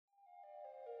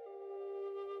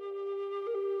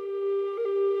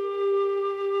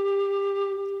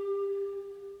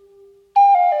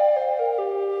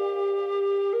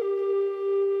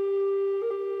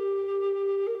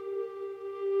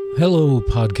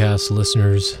podcast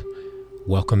listeners.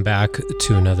 Welcome back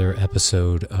to another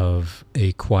episode of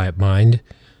A Quiet Mind.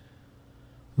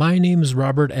 My name is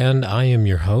Robert, and I am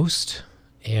your host.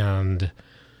 And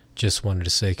just wanted to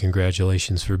say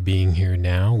congratulations for being here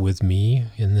now with me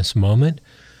in this moment.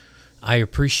 I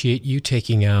appreciate you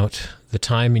taking out the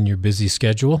time in your busy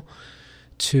schedule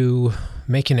to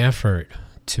make an effort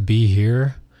to be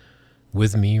here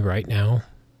with me right now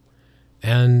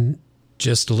and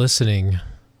just listening.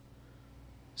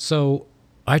 So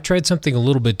I tried something a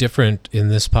little bit different in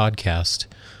this podcast.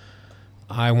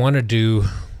 I wanted to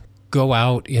go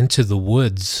out into the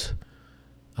woods.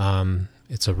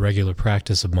 It's a regular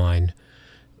practice of mine.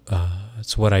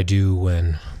 It's what I do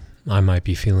when I might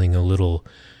be feeling a little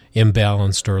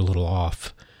imbalanced or a little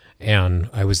off.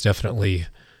 And I was definitely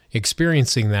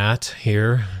experiencing that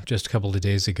here just a couple of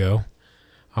days ago.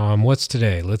 What's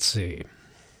today? Let's see.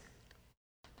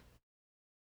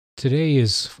 Today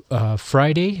is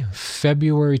Friday,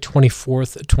 February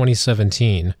 24th,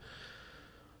 2017.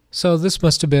 So this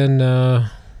must have been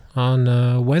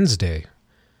on Wednesday.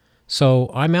 So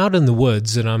I'm out in the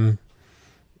woods and I'm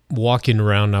walking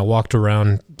around. I walked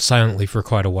around silently for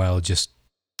quite a while just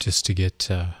to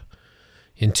get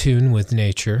in tune with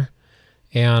nature.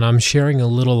 And I'm sharing a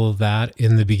little of that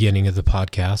in the beginning of the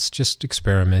podcast, just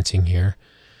experimenting here.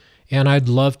 And I'd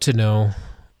love to know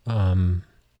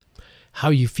how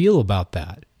you feel about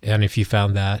that, and if you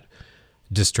found that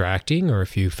distracting or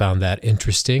if you found that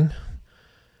interesting,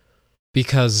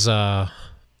 because I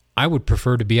would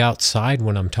prefer to be outside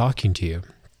when I'm talking to you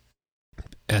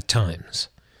at times.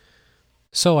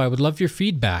 So I would love your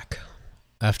feedback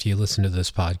after you listen to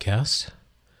this podcast.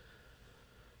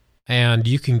 And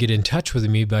you can get in touch with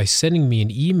me by sending me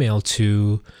an email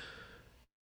to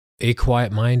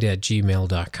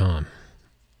aquietmind@gmail.com.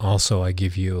 Also, I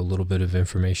give you a little bit of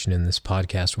information in this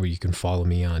podcast where you can follow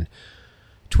me on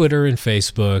Twitter and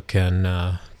Facebook and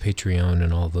Patreon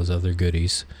and all those other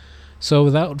goodies. So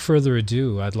without further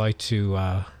ado, I'd like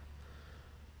to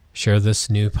share this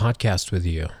new podcast with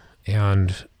you.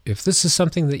 And if this is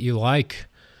something that you like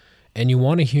and you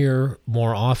want to hear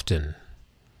more often,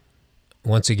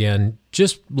 once again,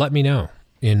 just let me know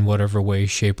in whatever way,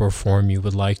 shape, or form you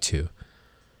would like to.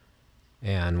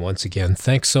 And once again,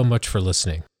 thanks so much for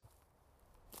listening.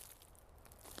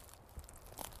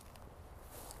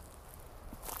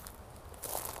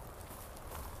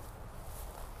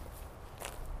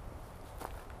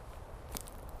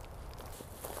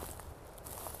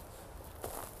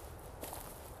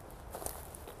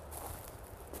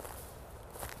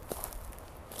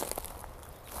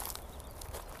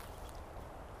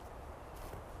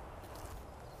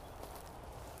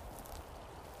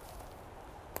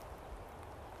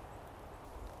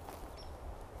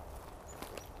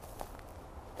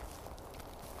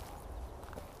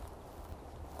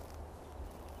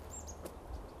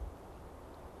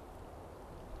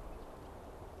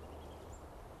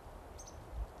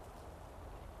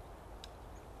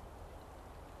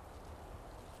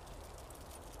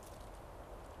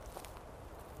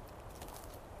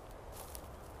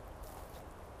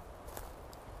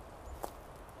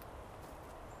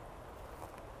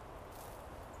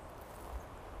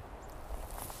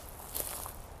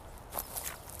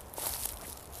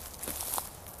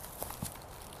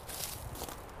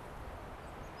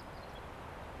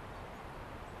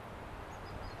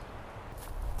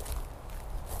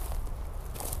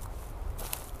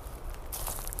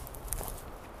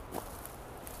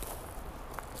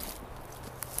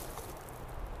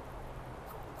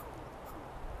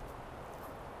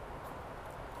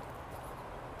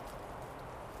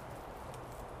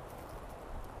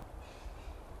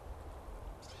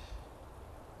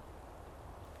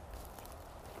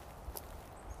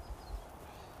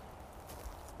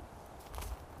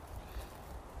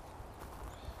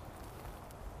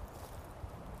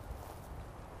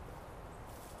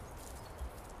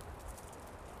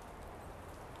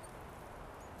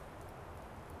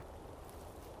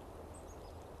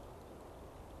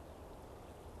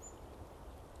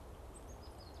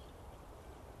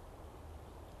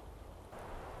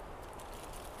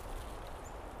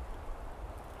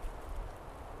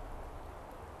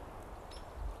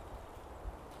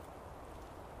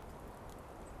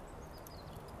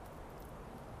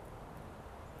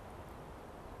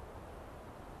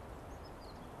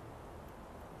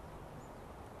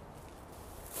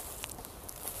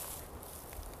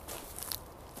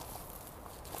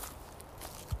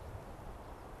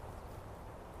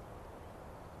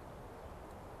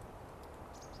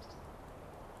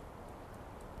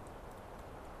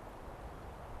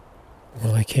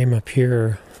 Well, I came up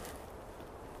here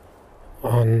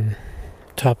on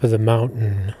top of the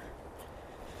mountain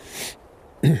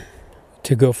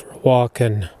to go for a walk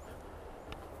and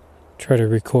try to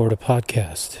record a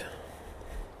podcast.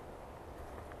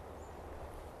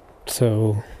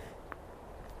 So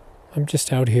I'm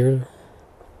just out here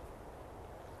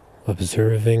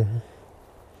observing,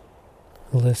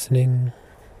 listening,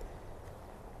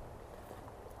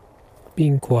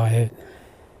 being quiet.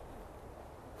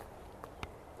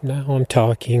 Now I'm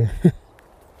talking.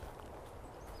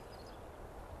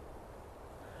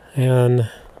 And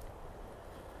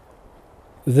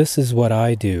this is what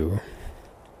I do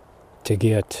to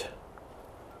get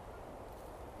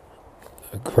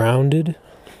grounded.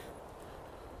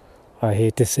 I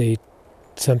hate to say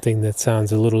something that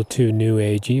sounds a little too new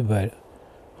agey, but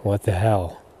what the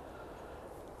hell?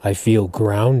 I feel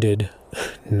grounded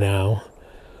now,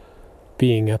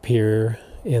 being up here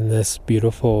in this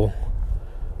beautiful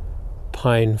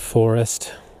pine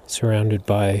forest surrounded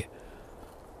by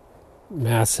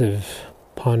massive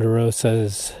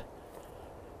ponderosas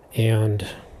and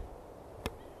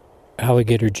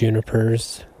alligator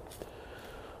junipers.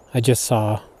 I just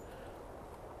saw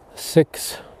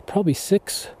probably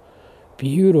six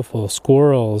beautiful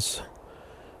squirrels.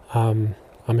 I'm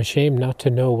ashamed not to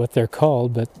know what they're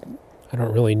called, but I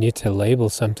don't really need to label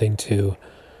something to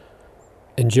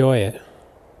enjoy it.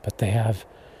 But they have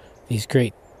these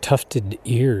great tufted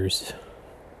ears.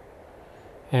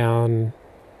 And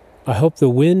I hope the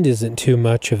wind isn't too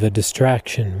much of a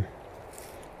distraction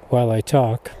while I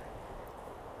talk.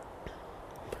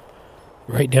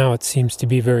 Right now it seems to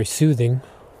be very soothing.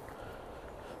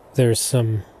 There's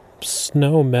some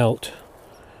snow melt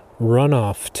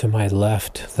runoff to my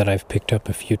left that I've picked up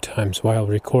a few times while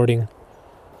recording.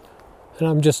 And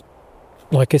I'm just,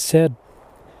 like I said,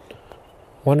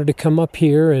 wanted to come up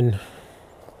here and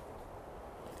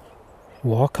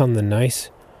walk on the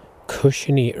nice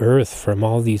cushiony earth from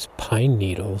all these pine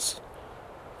needles.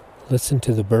 Listen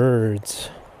to the birds.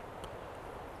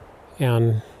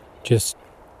 And just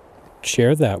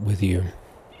share that with you.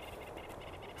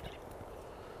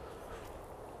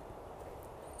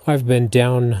 I've been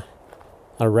down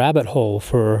a rabbit hole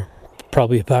for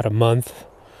probably about a month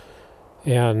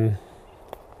and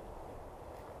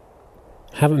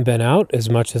haven't been out as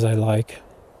much as I like.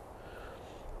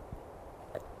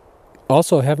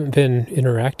 Also, haven't been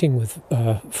interacting with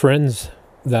friends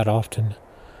that often.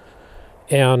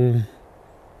 And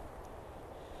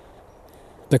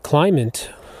the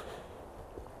climate,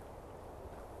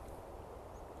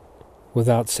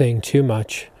 without saying too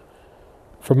much,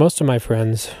 for most of my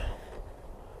friends,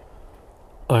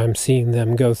 I'm seeing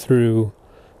them go through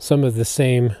some of the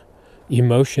same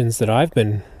emotions that I've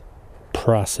been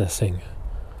processing.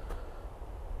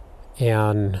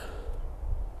 And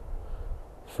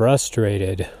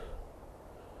frustrated,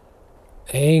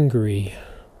 angry,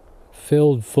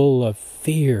 filled full of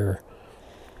fear,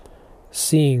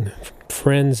 seeing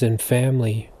friends and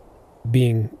family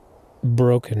being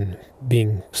broken,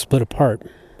 being split apart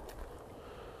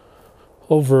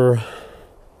over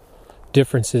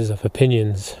differences of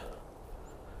opinions.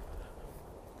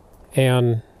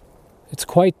 And it's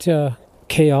quite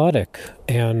chaotic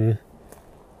and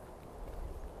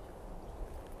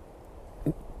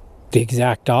the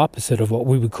exact opposite of what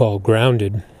we would call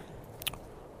grounded.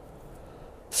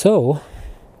 So,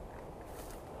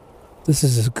 this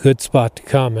is a good spot to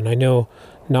come, and I know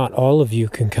not all of you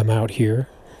can come out here,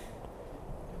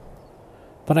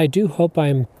 but I do hope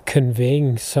I'm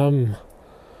conveying some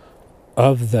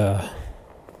of the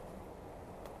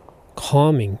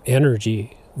calming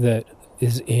energy that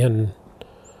is in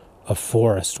a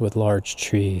forest with large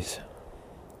trees.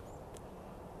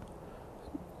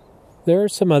 There are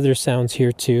some other sounds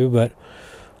here too, but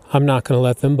I'm not going to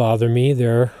let them bother me.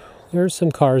 There are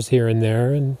some cars here and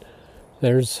there, and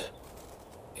there's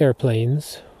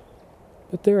airplanes,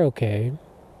 but they're okay.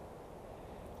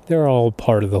 They're all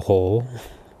part of the whole.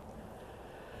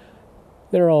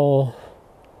 They're all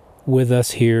with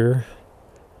us here,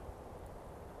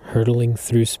 hurtling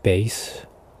through space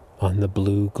on the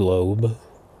blue globe,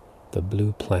 the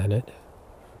blue planet.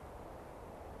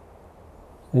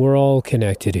 We're all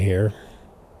connected here.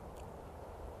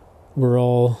 We're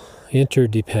all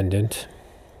interdependent.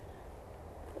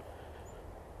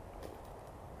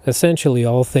 Essentially,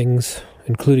 all things,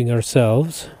 including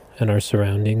ourselves and our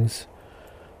surroundings,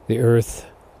 the earth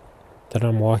that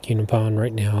I'm walking upon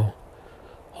right now,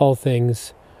 all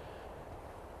things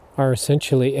are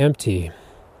essentially empty,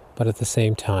 but at the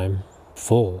same time,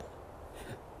 full.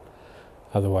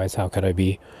 Otherwise, how could I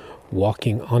be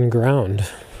walking on ground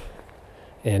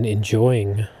and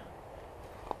enjoying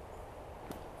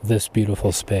this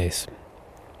beautiful space?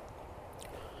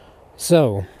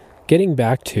 So, getting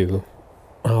back to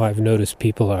how I've noticed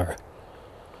people are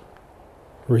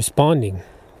responding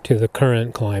to the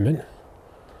current climate.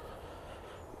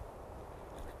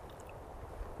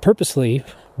 Purposely,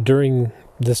 during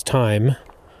this time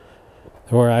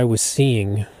where I was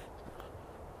seeing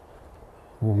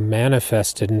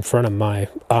manifested in front of my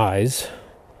eyes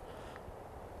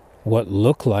what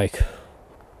looked like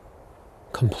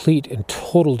complete and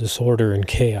total disorder and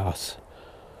chaos,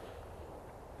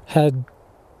 had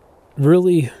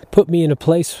really put me in a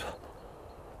place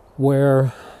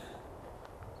where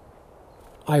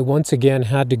I once again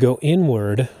had to go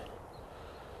inward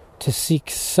to seek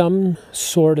some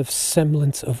sort of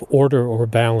semblance of order or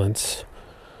balance.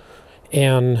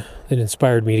 And it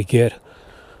inspired me to get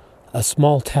a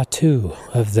small tattoo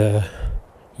of the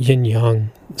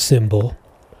yin-yang symbol.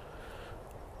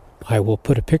 I will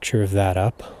put a picture of that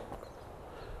up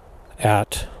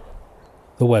at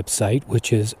the website,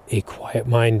 which is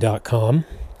aquietmind.com.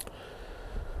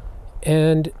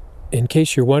 And in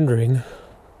case you're wondering,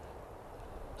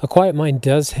 A Quiet Mind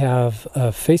does have a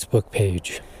Facebook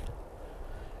page.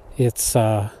 It's,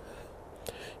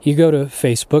 you go to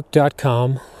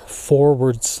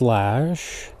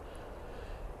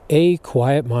facebook.com/A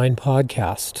Quiet Mind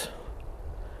Podcast.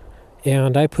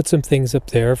 And I put some things up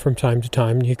there from time to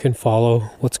time. You can follow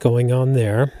what's going on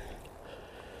there.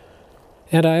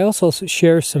 And I also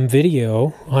share some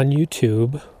video on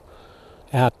YouTube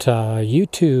at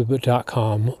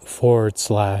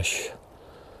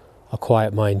youtube.com/A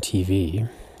Quiet Mind TV.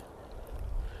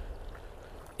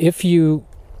 If you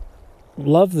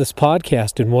love this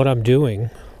podcast and what I'm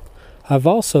doing, I've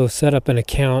also set up an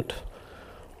account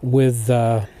with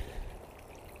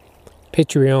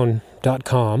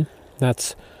patreon.com.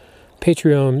 That's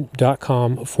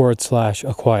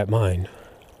patreon.com/A Quiet Mind.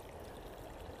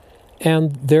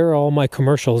 And there are all my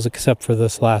commercials except for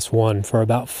this last one. For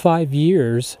about 5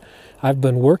 years, I've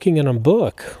been working on a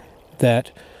book that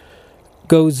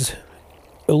goes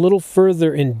a little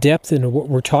further in depth into what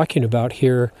we're talking about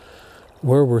here,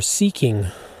 where we're seeking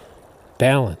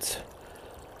balance,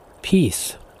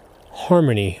 peace,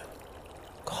 harmony,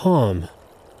 calm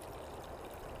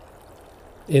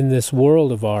in this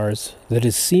world of ours that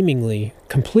is seemingly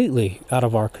completely out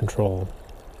of our control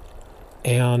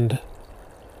and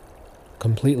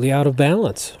completely out of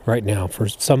balance right now for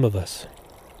some of us.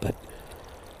 But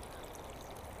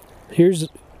here's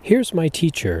my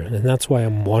teacher, and that's why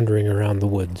I'm wandering around the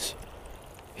woods.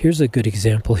 Here's a good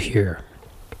example here.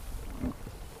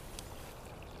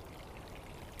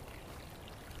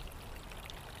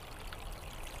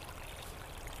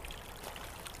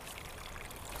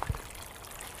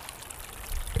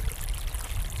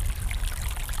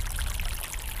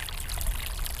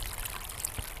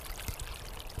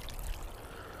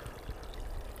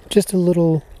 Just a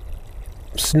little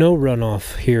snow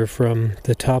runoff here from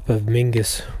the top of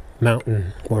Mingus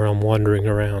Mountain where I'm wandering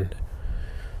around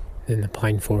in the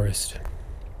pine forest.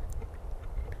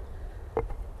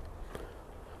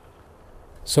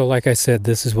 So like I said,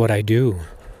 this is what I do.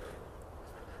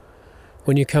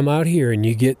 When you come out here and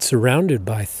you get surrounded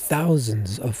by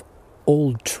thousands of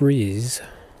old trees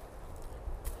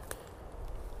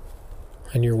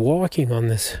and you're walking on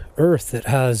this earth that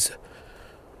has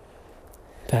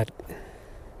that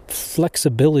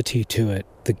flexibility to it,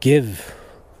 the give,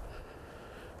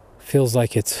 feels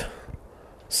like it's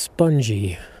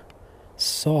spongy,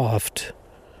 soft,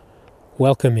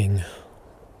 welcoming,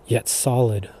 yet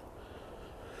solid.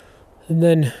 And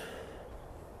then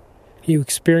you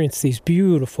experience these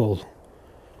beautiful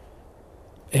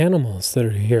animals that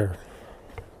are here.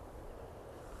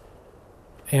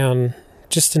 And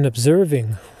just in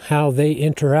observing how they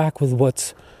interact with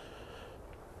what's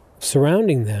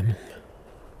surrounding them,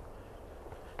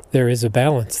 there is a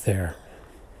balance there.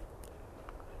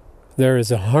 There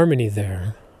is a harmony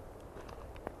there.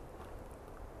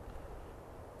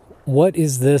 What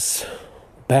is this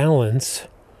balance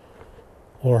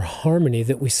or harmony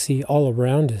that we see all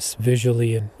around us,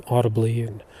 visually and audibly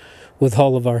and with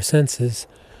all of our senses,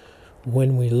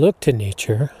 when we look to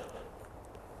nature?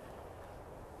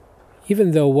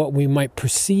 Even though what we might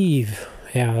perceive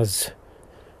as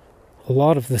a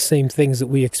lot of the same things that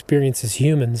we experience as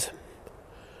humans,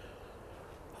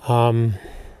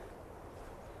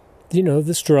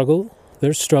 the struggle.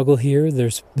 There's struggle here.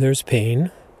 There's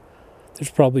pain. There's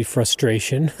probably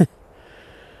frustration.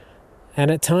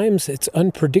 And at times it's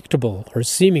unpredictable or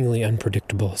seemingly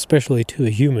unpredictable, especially to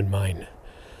a human mind.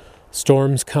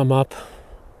 Storms come up.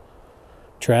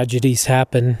 Tragedies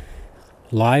happen.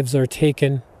 Lives are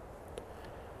taken.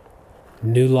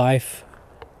 New life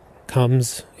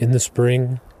comes in the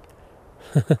spring.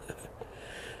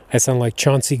 I sound like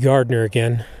Chauncey Gardner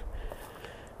again.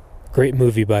 Great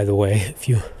movie, by the way, if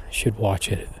you should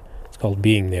watch it. It's called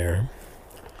Being There.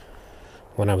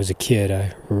 When I was a kid,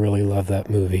 I really loved that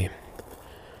movie.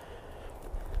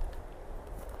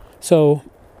 So,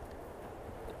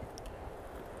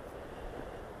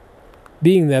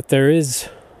 being that there is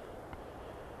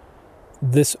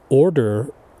this order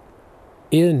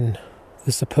in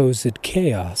the supposed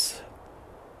chaos,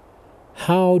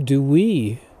 how do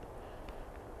we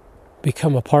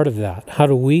become a part of that? How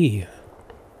do we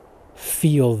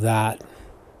feel that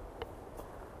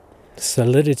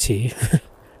solidity,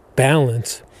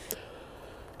 balance,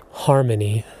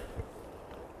 harmony?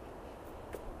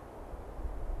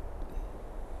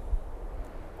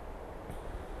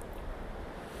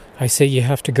 I say you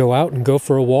have to go out and go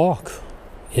for a walk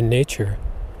in nature.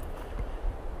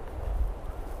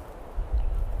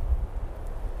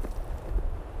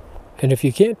 And if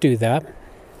you can't do that,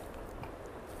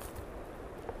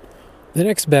 the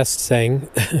next best thing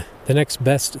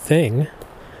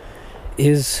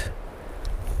is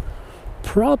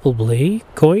probably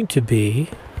going to be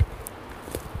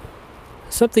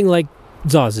something like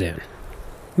Zazen,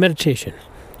 meditation.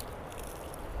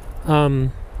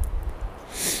 And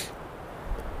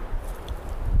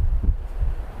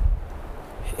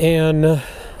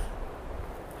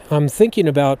I'm thinking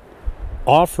about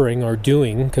offering or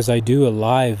doing, because I do a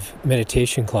live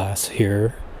meditation class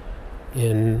here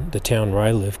in the town where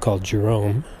I live called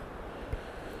Jerome.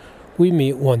 We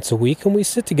meet once a week and we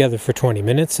sit together for 20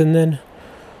 minutes, and then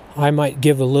I might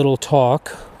give a little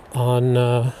talk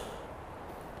on,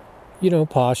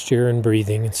 posture and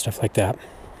breathing and stuff like that.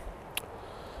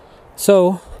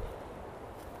 So,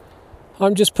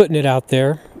 I'm just putting it out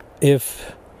there.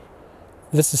 If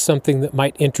this is something that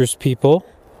might interest people,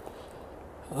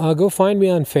 go find me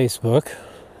on Facebook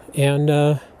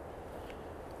and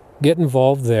get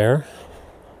involved there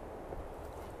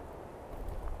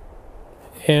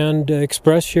and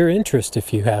express your interest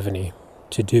if you have any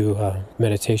to do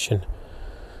meditation,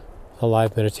 a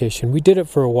live meditation. We did it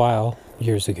for a while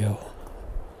years ago.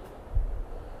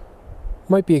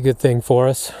 Might be a good thing for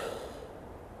us.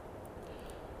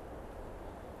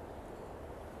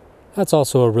 That's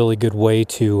also a really good way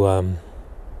to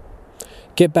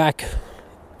get back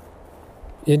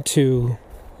into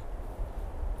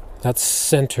that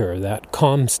center, that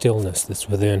calm stillness that's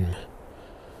within.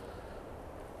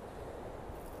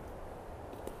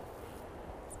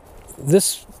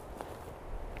 This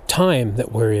time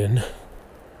that we're in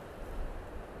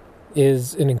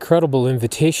is an incredible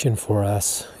invitation for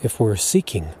us if we're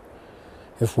seeking,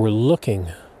 if we're looking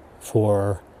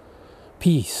for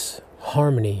peace,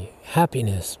 harmony,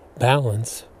 happiness,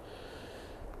 balance.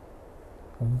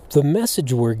 The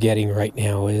message we're getting right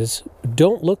now is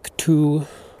don't look to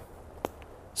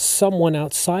someone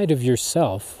outside of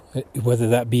yourself, whether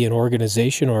that be an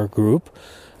organization or a group,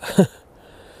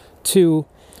 to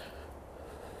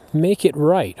make it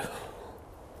right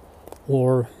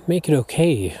or make it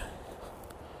okay.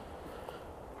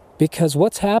 Because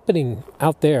what's happening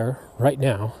out there right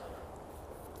now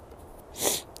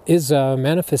is a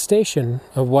manifestation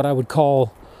of what I would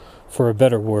call, for a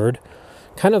better word,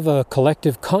 kind of a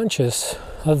collective conscious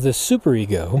of the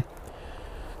superego.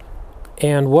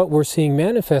 And what we're seeing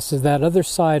manifest is that other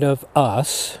side of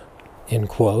us, in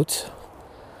quotes,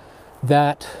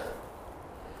 that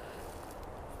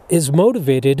is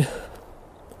motivated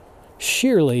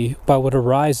sheerly by what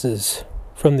arises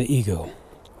from the ego.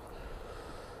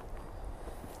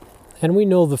 And we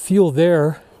know the fuel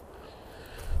there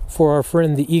for our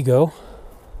friend the ego.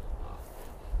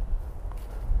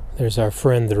 There's our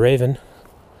friend the raven.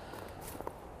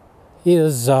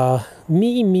 Is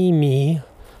me,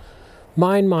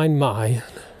 mine,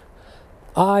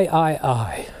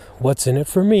 I. What's in it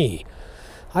for me?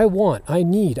 I want, I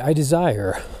need, I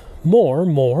desire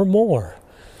more.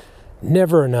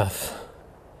 Never enough.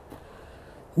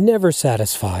 Never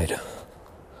satisfied.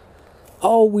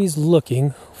 Always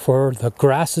looking for the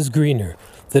grass is greener,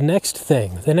 the next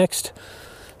thing, the next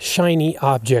shiny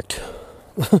object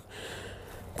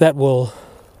that will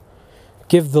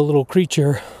give the little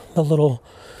creature, the little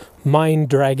mind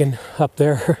dragon up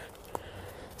there,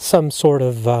 some sort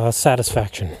of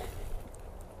satisfaction.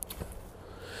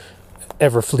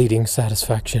 Ever-fleeting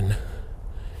satisfaction.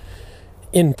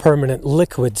 Impermanent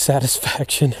liquid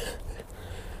satisfaction.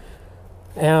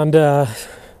 And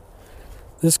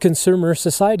this consumer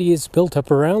society is built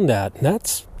up around that. And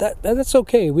that's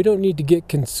okay. We don't need to get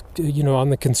on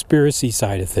the conspiracy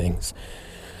side of things.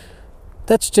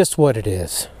 That's just what it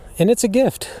is. And it's a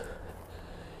gift.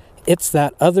 It's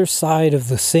that other side of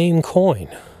the same coin.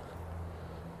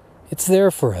 It's there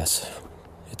for us.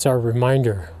 It's our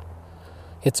reminder.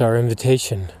 It's our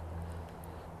invitation.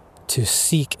 to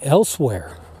seek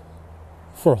elsewhere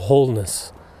for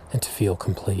wholeness and to feel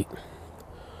complete.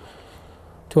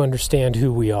 To understand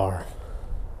who we are,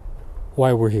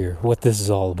 why we're here, what this is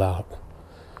all about.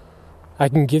 I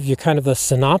can give you kind of a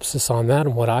synopsis on that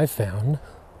and what I found.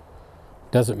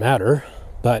 Doesn't matter,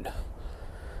 but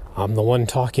I'm the one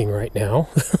talking right now.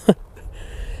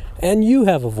 And you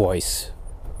have a voice.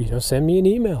 Send me an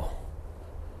email.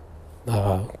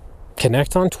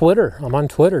 Connect on Twitter. I'm on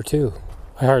Twitter too.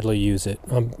 I hardly use it.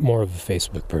 I'm more of a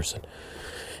Facebook person.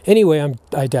 Anyway,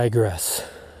 I digress.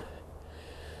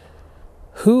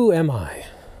 Who am I?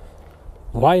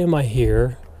 Why am I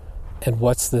here? And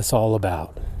what's this all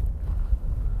about?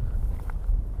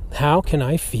 How can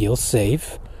I feel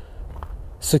safe,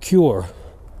 secure,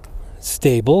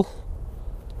 stable,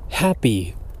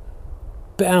 happy,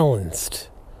 balanced?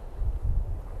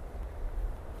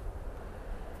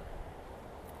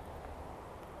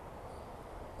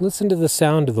 Listen to the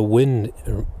sound of the wind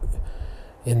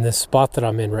in this spot that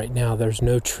I'm in right now. There's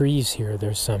no trees here.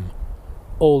 There's some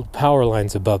old power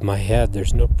lines above my head.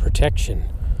 There's no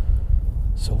protection.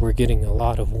 So we're getting a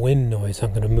lot of wind noise.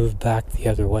 I'm going to move back the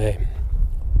other way.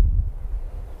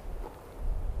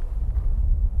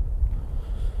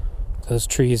 Those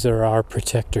trees are our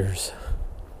protectors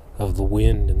of the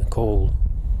wind and the cold.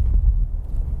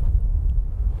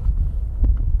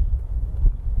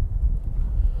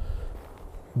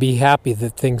 Be happy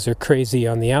that things are crazy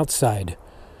on the outside,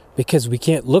 because we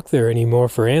can't look there anymore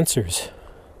for answers.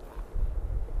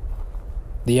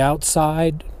 The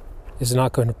outside is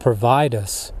not going to provide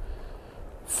us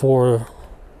for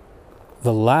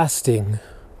the lasting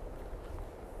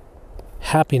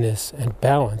happiness and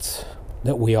balance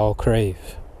that we all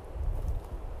crave.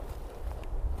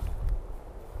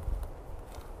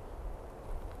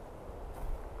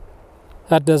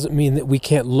 That doesn't mean that we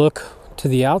can't look to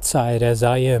the outside as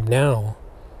I am now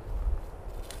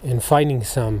and finding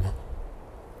some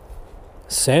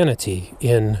sanity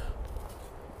in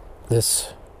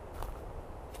this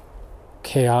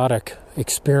chaotic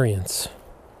experience.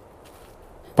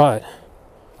 But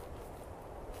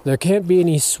there can't be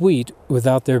any sweet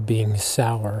without there being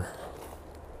sour.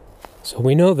 So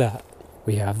we know that.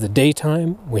 We have the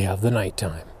daytime, we have the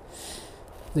nighttime.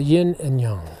 The yin and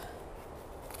yang.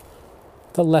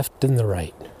 The left and the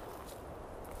right.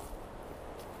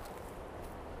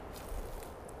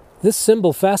 This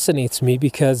symbol fascinates me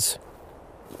because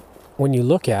when you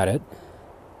look at it,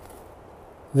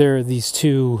 there are these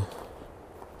two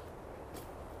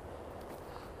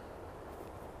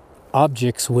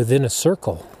objects within a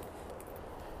circle.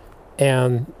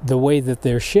 And the way that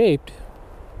they're shaped,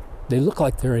 they look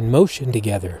like they're in motion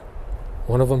together.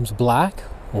 One of them's black,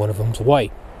 one of them's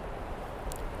white.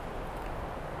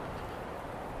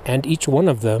 And each one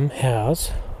of them has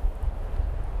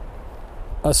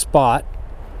a spot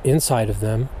inside of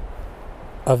them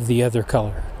of the other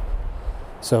color.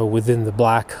 So within the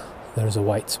black, there's a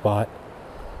white spot.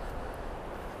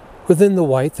 Within the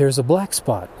white, there's a black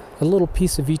spot. A little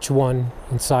piece of each one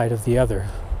inside of the other.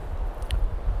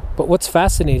 But what's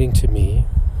fascinating to me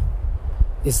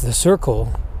is the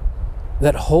circle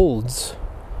that holds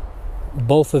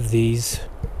both of these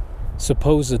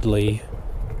supposedly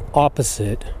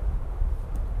opposite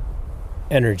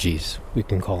energies, we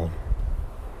can call them.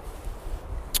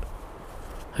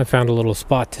 I found a little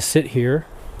spot to sit here.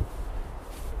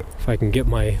 If I can get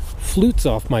my flutes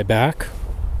off my back.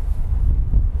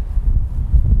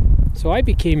 So I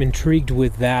became intrigued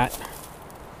with that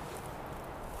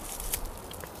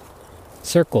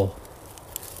circle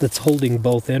that's holding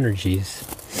both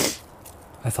energies.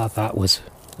 I thought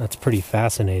that's pretty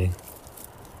fascinating.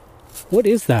 What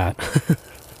is that?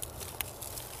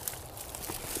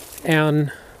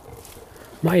 And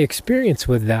my experience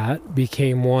with that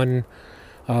became one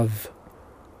of,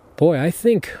 I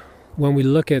think when we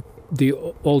look at the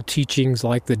old teachings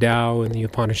like the Tao and the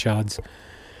Upanishads,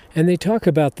 and they talk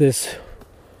about this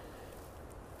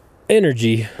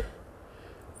energy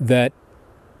that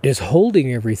is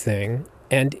holding everything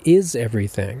and is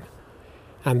everything,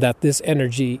 and that this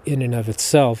energy in and of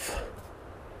itself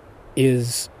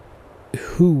is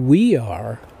who we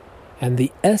are, and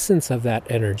the essence of that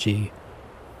energy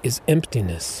is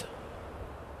emptiness.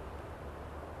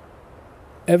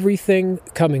 Everything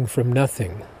coming from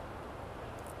nothing.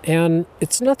 And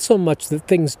it's not so much that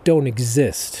things don't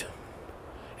exist,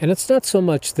 and it's not so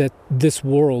much that this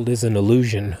world is an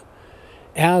illusion,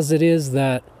 as it is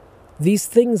that these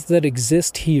things that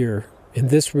exist here in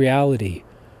this reality,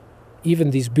 even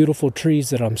these beautiful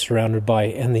trees that I'm surrounded by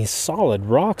and these solid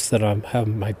rocks that I have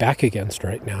my back against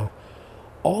right now,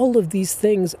 all of these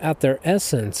things at their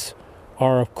essence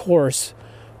are, of course,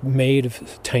 made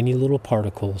of tiny little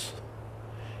particles.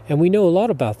 And we know a lot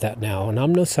about that now. And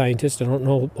I'm no scientist. I don't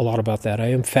know a lot about that. I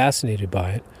am fascinated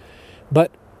by it.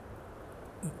 But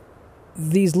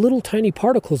these little tiny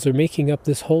particles are making up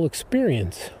this whole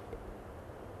experience.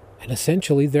 And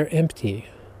essentially they're empty.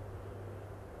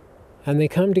 And they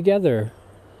come together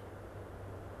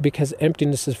because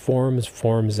emptiness is form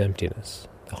is emptiness.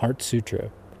 The Heart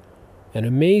Sutra. An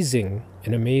amazing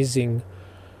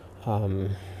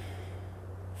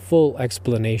full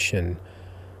explanation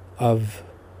of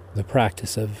the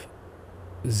practice of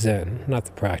Zen. Not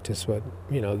the practice, but,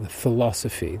 the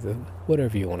philosophy, the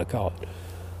whatever you want to call it.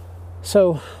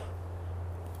 So,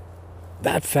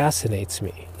 that fascinates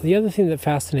me. The other thing that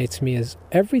fascinates me is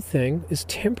everything is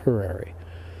temporary.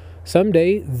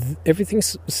 Someday,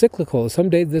 everything's cyclical.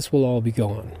 Someday this will all be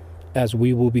gone. As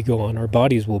we will be gone, our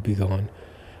bodies will be gone.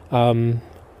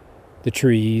 The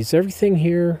trees, everything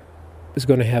here is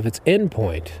going to have its end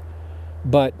point.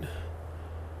 But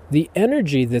the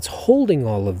energy that's holding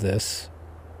all of this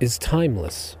is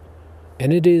timeless.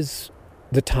 And it is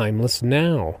the timeless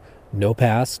now. No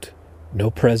past, no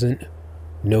present,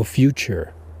 no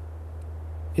future.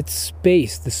 It's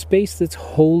space, the space that's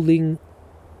holding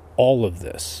all of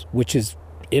this, which is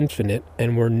infinite,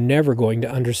 and we're never going to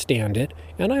understand it,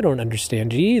 and I don't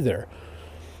understand it either.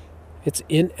 It's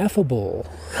ineffable.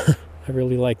 I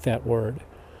really like that word.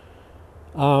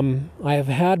 I have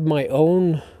had my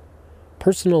own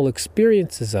personal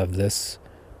experiences of this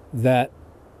that,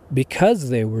 because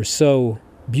they were so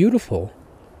beautiful,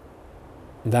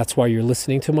 that's why you're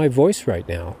listening to my voice right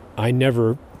now. I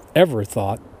never, ever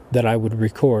thought that I would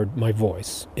record my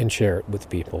voice and share it with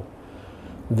people.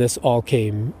 This all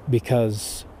came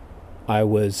because I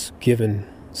was given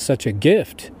such a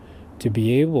gift to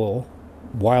be able,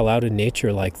 while out in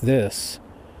nature like this,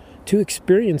 to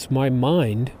experience my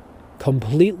mind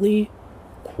completely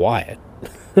quiet.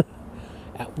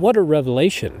 What a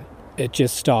revelation. It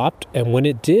just stopped, and when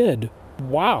it did,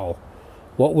 wow,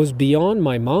 what was beyond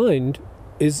my mind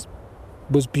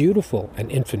was beautiful and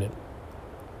infinite.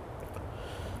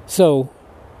 So,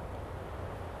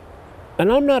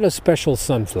 and I'm not a special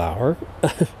sunflower,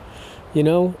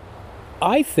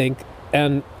 I think,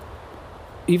 and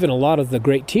even a lot of the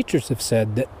great teachers have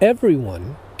said, that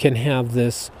everyone can have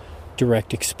this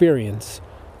direct experience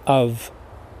of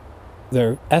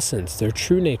their essence, their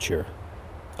true nature.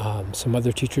 Some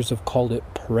other teachers have called it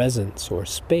presence or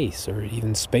space or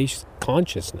even space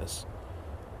consciousness.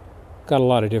 Got a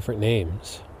lot of different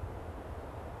names.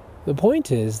 The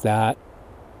point is that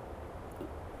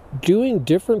doing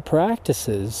different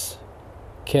practices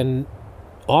can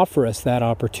offer us that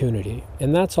opportunity.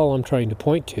 And that's all I'm trying to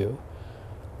point to.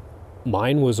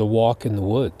 Mine was a walk in the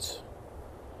woods,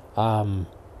 in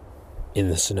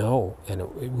the snow, and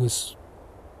it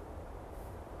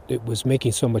was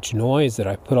making so much noise that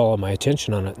I put all of my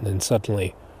attention on it, and then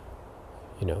suddenly,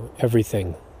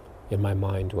 everything in my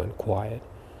mind went quiet.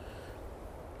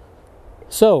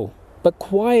 So, but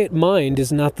quiet mind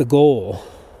is not the goal.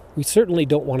 We certainly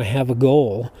don't want to have a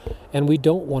goal, and we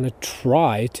don't want to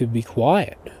try to be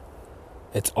quiet.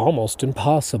 It's almost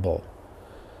impossible.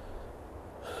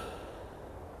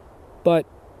 But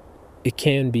it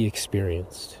can be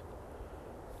experienced.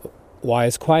 Why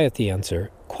is quiet the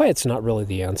answer? Quiet's not really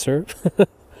the answer.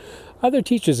 Other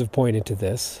teachers have pointed to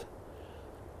this.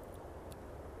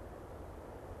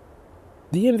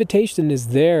 The invitation is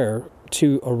there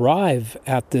to arrive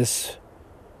at this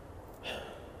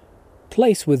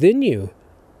place within you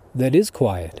that is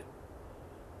quiet,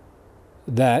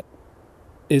 that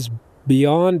is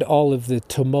beyond all of the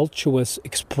tumultuous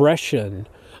expression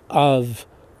of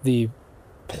the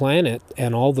planet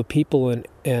and all the people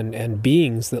and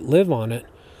beings that live on it.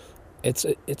 It's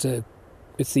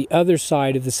the other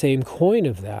side of the same coin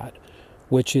of that,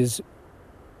 which is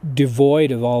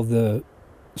devoid of all the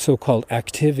so-called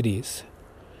activities.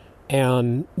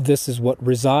 And this is what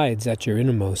resides at your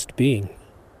innermost being.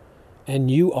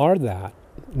 And you are that.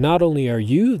 Not only are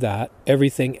you that,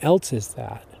 everything else is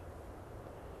that.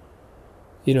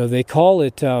 They call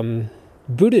it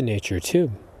Buddha nature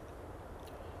too.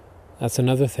 That's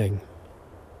another thing.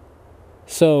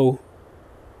 So,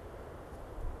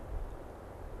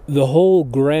 the whole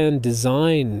grand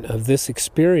design of this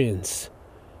experience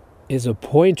is a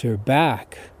pointer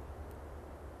back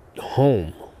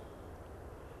home.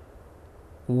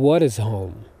 What is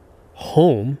home?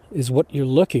 Home is what you're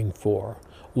looking for.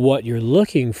 What you're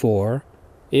looking for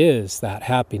is that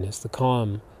happiness, the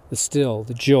calm, the still,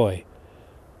 the joy.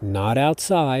 Not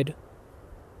outside.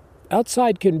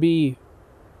 Outside can be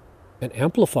an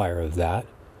amplifier of that,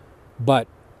 but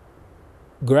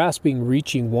grasping,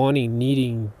 reaching, wanting,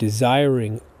 needing,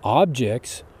 desiring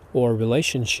objects or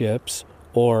relationships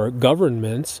or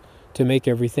governments to make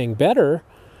everything better,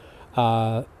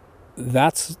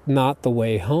 that's not the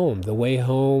way home. The way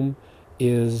home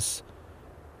is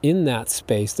in that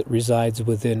space that resides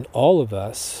within all of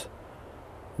us.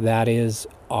 That is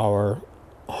our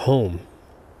home.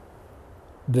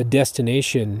 The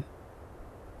destination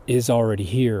is already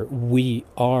here. We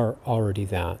are already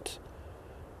that.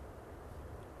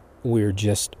 We're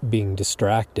just being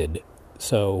distracted.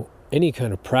 So any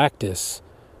kind of practice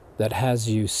that has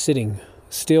you sitting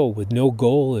still with no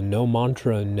goal and no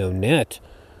mantra and no net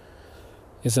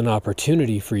is an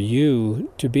opportunity for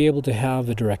you to be able to have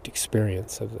a direct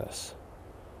experience of this.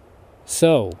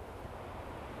 So,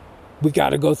 we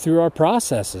got to go through our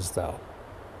processes, though.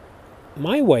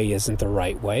 My way isn't the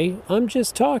right way. I'm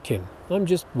just talking. I'm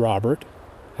just Robert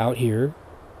out here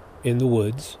in the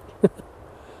woods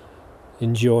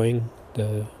enjoying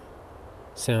the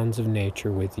sounds of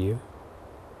nature with you.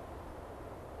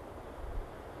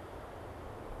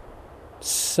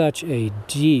 Such a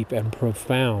deep and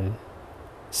profound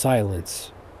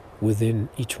silence within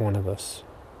each one of us.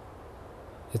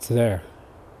 It's there.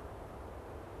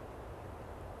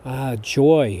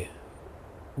 Joy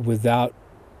without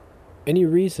any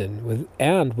reason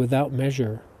and without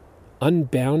measure,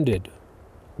 unbounded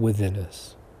within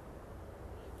us.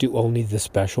 Do only the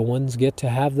special ones get to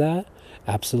have that?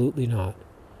 Absolutely not.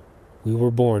 We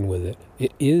were born with it.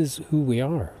 It is who we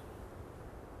are.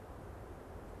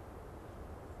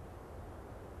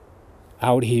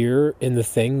 Out here in the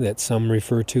thing that some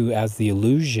refer to as the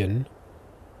illusion,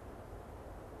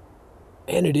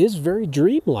 and it is very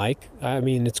dreamlike. I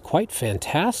mean, it's quite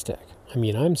fantastic. I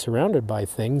mean, I'm surrounded by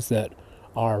things that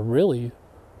are really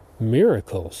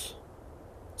miracles.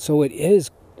 So it is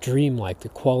dreamlike. The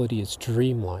quality is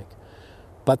dreamlike.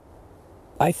 But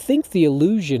I think the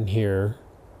illusion here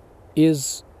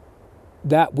is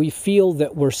that we feel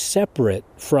that we're separate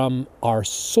from our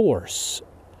source.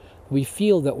 We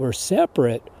feel that we're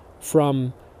separate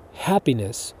from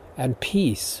happiness and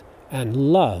peace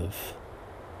and love.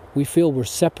 We feel we're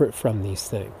separate from these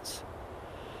things.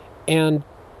 And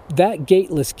that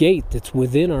gateless gate that's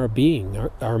within our being,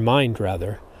 our mind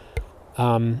rather,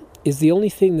 is the only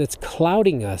thing that's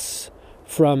clouding us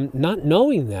from not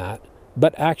knowing that,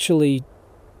 but actually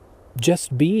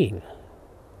just being.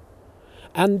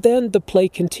 And then the play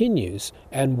continues,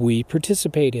 and we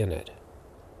participate in it.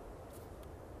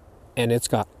 And it's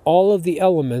got all of the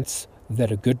elements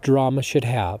that a good drama should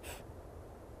have.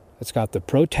 It's got the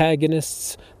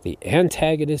protagonists, the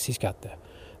antagonists. He's got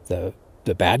the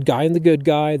bad guy and the good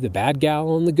guy, the bad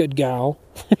gal and the good gal.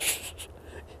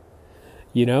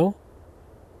 You know?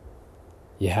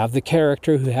 You have the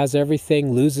character who has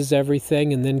everything, loses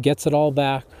everything, and then gets it all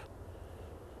back.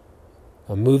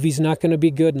 A movie's not going to be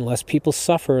good unless people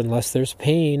suffer, unless there's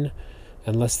pain,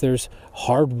 unless there's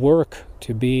hard work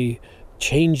to be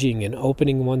changing and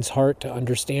opening one's heart to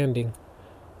understanding.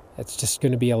 It's just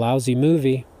going to be a lousy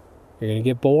movie. You're going to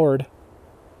get bored.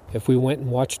 If we went and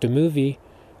watched a movie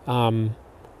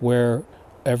where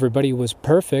everybody was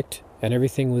perfect and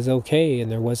everything was okay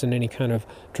and there wasn't any kind of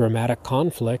dramatic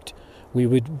conflict, we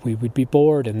would be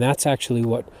bored, and that's actually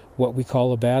what we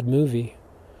call a bad movie.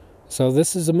 So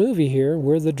this is a movie here.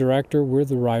 We're the director, we're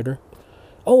the writer.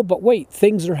 Oh, but wait,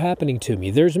 things are happening to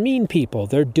me. There's mean people.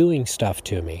 They're doing stuff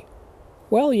to me.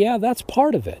 Well, yeah, that's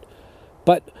part of it.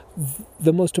 But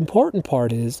the most important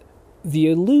part is, the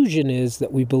illusion is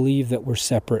that we believe that we're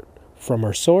separate from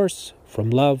our source, from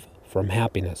love, from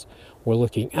happiness. We're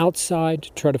looking outside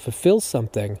to try to fulfill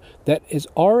something that is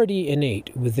already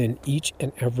innate within each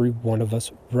and every one of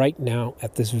us right now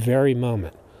at this very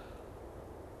moment.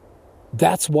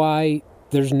 That's why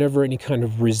there's never any kind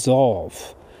of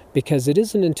resolve, because it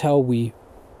isn't until we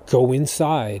go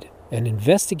inside and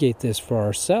investigate this for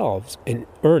ourselves in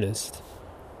earnest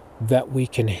that we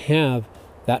can have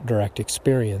that direct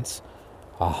experience.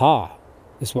 Aha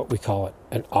is what we call it,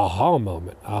 an aha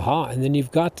moment. Aha, and then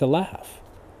you've got to laugh.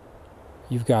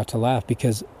 You've got to laugh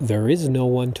because there is no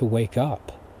one to wake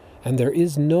up, and there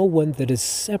is no one that is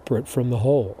separate from the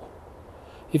whole.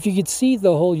 If you could see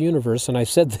the whole universe, and I've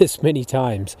said this many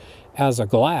times, as a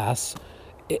glass,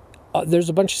 there's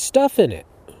a bunch of stuff in it.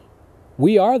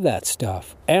 We are that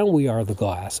stuff, and we are the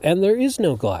glass, and there is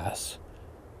no glass.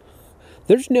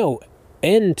 There's no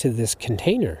end to this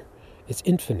container. It's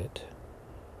infinite.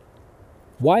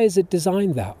 Why is it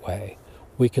designed that way?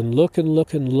 We can look and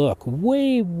look and look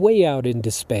way, way out into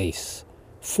space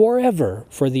forever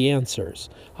for the answers.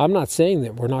 I'm not saying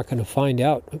that we're not going to find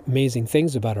out amazing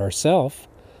things about ourselves.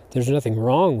 There's nothing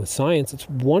wrong with science. It's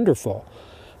wonderful.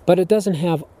 but it doesn't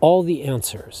have all the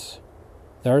answers.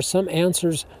 There are some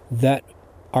answers that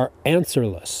are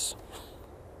answerless.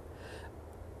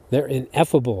 They're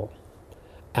ineffable.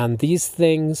 And these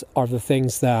things are the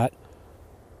things that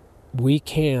we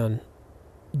can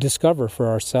discover for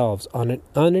ourselves on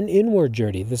an inward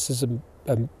journey. This is a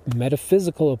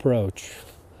metaphysical approach.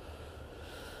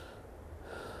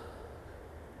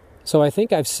 So I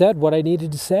think I've said what I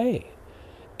needed to say.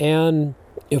 And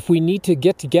if we need to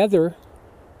get together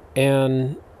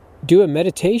and do a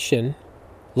meditation,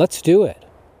 let's do it.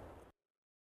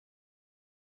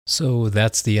 So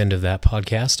that's the end of that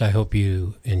podcast. I hope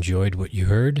you enjoyed what you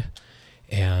heard,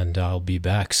 and I'll be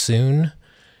back soon.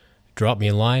 Drop me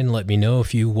a line. Let me know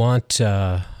if you want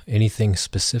anything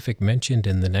specific mentioned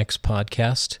in the next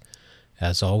podcast.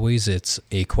 As always, it's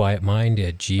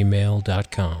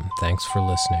aquietmind@gmail.com. Thanks for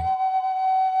listening.